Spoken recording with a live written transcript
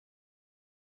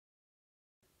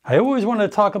I always want to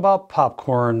talk about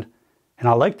popcorn, and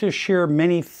I like to share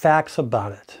many facts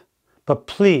about it. But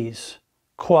please,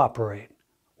 cooperate.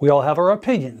 We all have our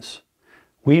opinions.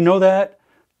 We know that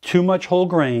too much whole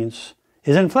grains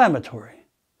is inflammatory.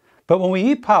 But when we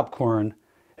eat popcorn,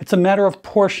 it's a matter of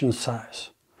portion size.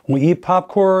 When we eat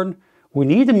popcorn, we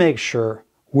need to make sure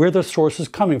where the source is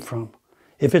coming from.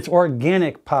 If it's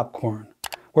organic popcorn,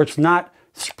 where it's not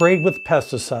sprayed with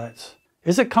pesticides.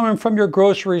 Is it coming from your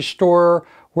grocery store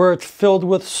where it's filled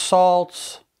with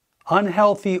salts,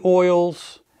 unhealthy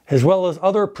oils, as well as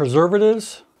other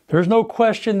preservatives? There's no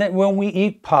question that when we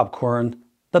eat popcorn,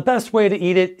 the best way to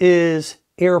eat it is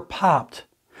air-popped.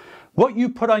 What you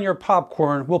put on your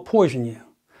popcorn will poison you.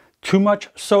 Too much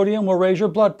sodium will raise your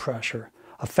blood pressure,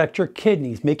 affect your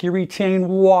kidneys, make you retain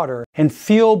water, and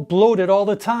feel bloated all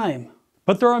the time.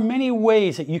 But there are many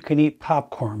ways that you can eat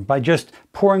popcorn by just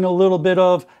pouring a little bit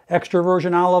of extra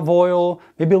virgin olive oil,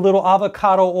 maybe a little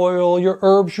avocado oil, your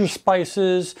herbs, your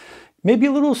spices, maybe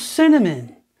a little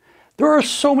cinnamon. There are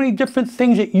so many different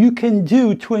things that you can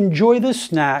do to enjoy this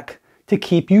snack to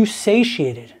keep you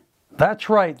satiated. That's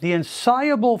right, the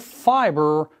insoluble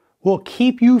fiber will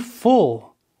keep you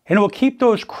full and it will keep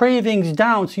those cravings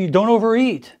down so you don't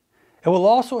overeat. It will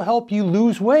also help you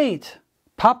lose weight.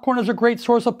 Popcorn is a great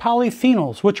source of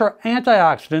polyphenols, which are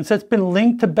antioxidants that's been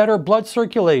linked to better blood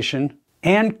circulation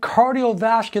and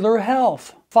cardiovascular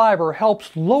health. Fiber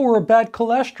helps lower bad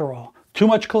cholesterol. Too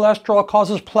much cholesterol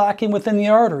causes plaquing within the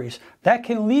arteries. That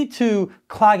can lead to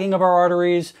clogging of our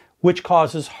arteries, which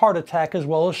causes heart attack as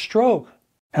well as stroke.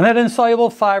 And that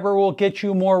insoluble fiber will get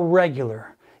you more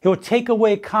regular. It will take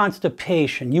away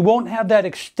constipation. You won't have that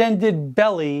extended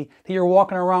belly that you're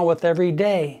walking around with every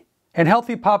day. And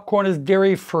healthy popcorn is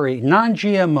dairy-free,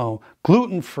 non-GMO,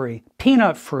 gluten-free,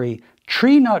 peanut-free,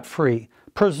 tree nut-free,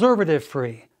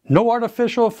 preservative-free, no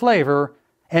artificial flavor,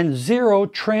 and zero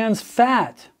trans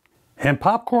fat. And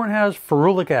popcorn has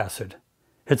ferulic acid.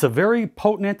 It's a very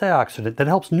potent antioxidant that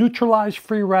helps neutralize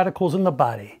free radicals in the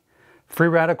body. Free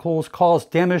radicals cause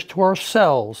damage to our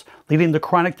cells, leading to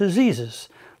chronic diseases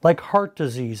like heart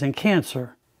disease and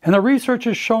cancer. And the research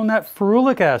has shown that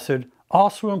ferulic acid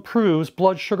also improves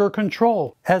blood sugar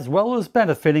control, as well as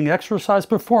benefiting exercise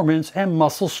performance and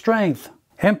muscle strength.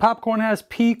 And popcorn has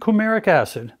p-coumaric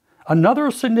acid,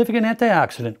 another significant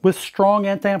antioxidant with strong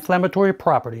anti-inflammatory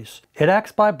properties. It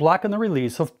acts by blocking the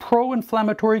release of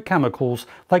pro-inflammatory chemicals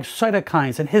like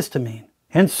cytokines and histamine.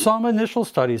 And some initial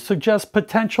studies suggest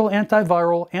potential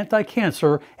antiviral,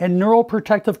 anti-cancer, and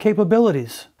neuroprotective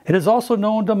capabilities. It is also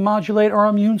known to modulate our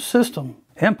immune system.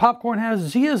 And popcorn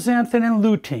has zeaxanthin and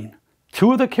lutein,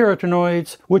 two of the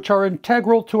carotenoids which are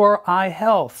integral to our eye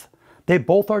health. They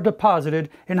both are deposited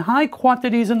in high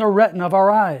quantities in the retina of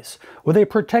our eyes, where they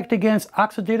protect against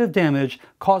oxidative damage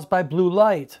caused by blue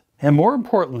light. And more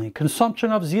importantly,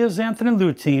 consumption of zeaxanthin and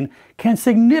lutein can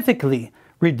significantly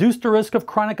reduce the risk of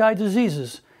chronic eye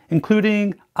diseases,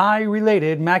 including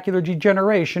eye-related macular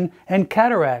degeneration and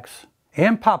cataracts.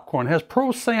 And popcorn has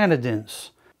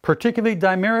procyanidins, particularly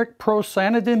dimeric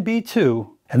procyanidin B2,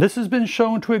 and this has been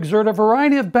shown to exert a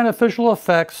variety of beneficial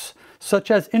effects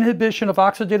such as inhibition of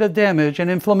oxidative damage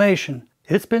and inflammation.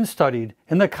 It's been studied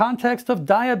in the context of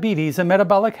diabetes and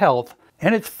metabolic health,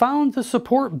 and it's found to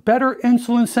support better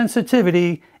insulin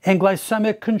sensitivity and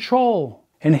glycemic control.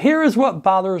 And here is what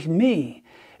bothers me,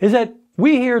 is that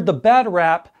we hear the bad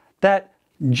rap that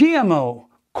GMO,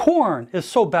 corn, is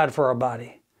so bad for our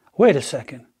body. Wait a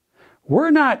second.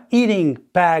 We're not eating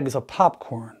bags of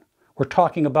popcorn. We're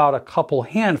talking about a couple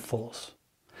handfuls.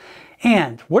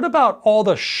 And what about all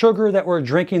the sugar that we're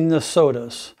drinking in the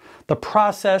sodas? The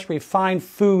processed, refined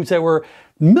foods that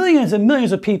millions and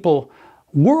millions of people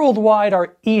worldwide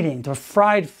are eating, the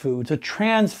fried foods, the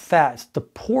trans fats, the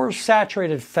poor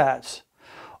saturated fats,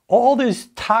 all these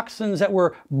toxins that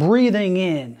we're breathing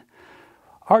in,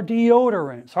 our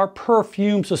deodorants, our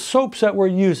perfumes, the soaps that we're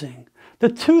using, the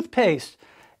toothpaste,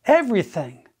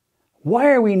 everything.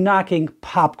 Why are we knocking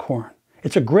popcorn?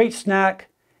 It's a great snack.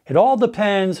 It all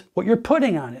depends what you're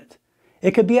putting on it.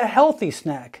 It could be a healthy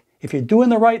snack if you're doing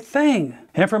the right thing.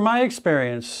 And from my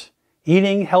experience,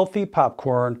 eating healthy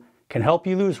popcorn can help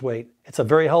you lose weight. It's a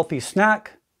very healthy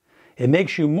snack. It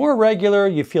makes you more regular.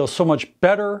 You feel so much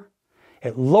better.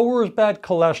 It lowers bad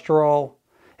cholesterol.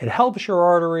 It helps your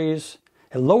arteries.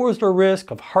 It lowers the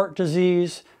risk of heart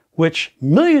disease, which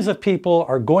millions of people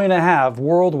are going to have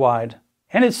worldwide.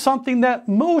 And it's something that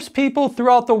most people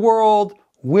throughout the world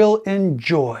will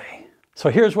enjoy. So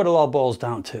here's what it all boils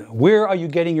down to. Where are you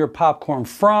getting your popcorn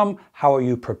from? How are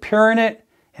you preparing it?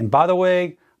 And by the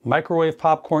way, microwave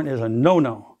popcorn is a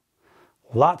no-no.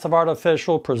 Lots of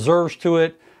artificial preserves to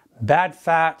it, Bad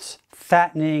fats,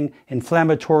 fattening,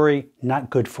 inflammatory,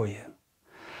 not good for you.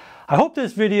 I hope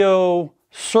this video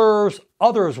serves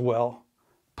others well.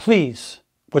 Please,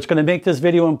 what's going to make this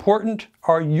video important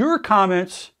are your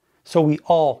comments so we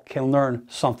all can learn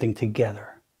something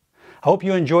together. I hope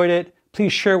you enjoyed it.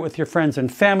 Please share it with your friends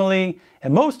and family.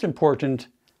 And most important,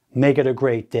 make it a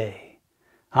great day.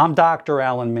 I'm Dr.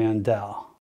 Alan Mandell.